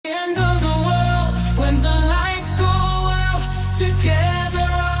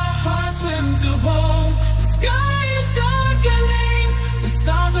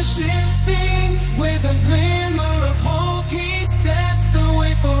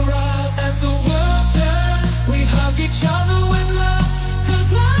each other with love,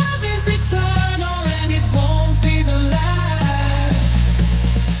 'cause love is eternal and it won't be the last.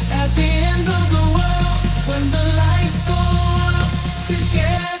 At the end of the world, when the lights go out,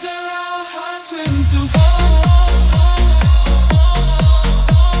 together our hearts swim to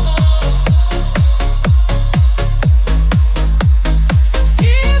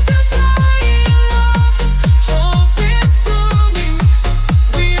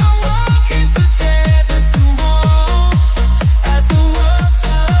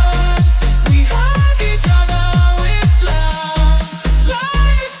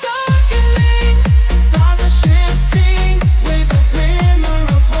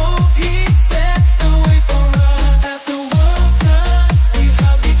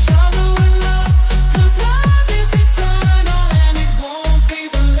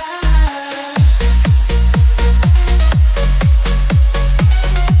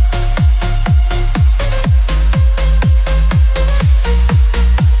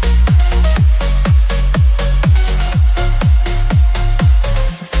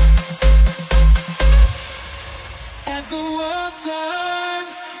as the world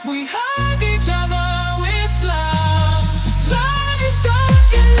turns, we hug each other.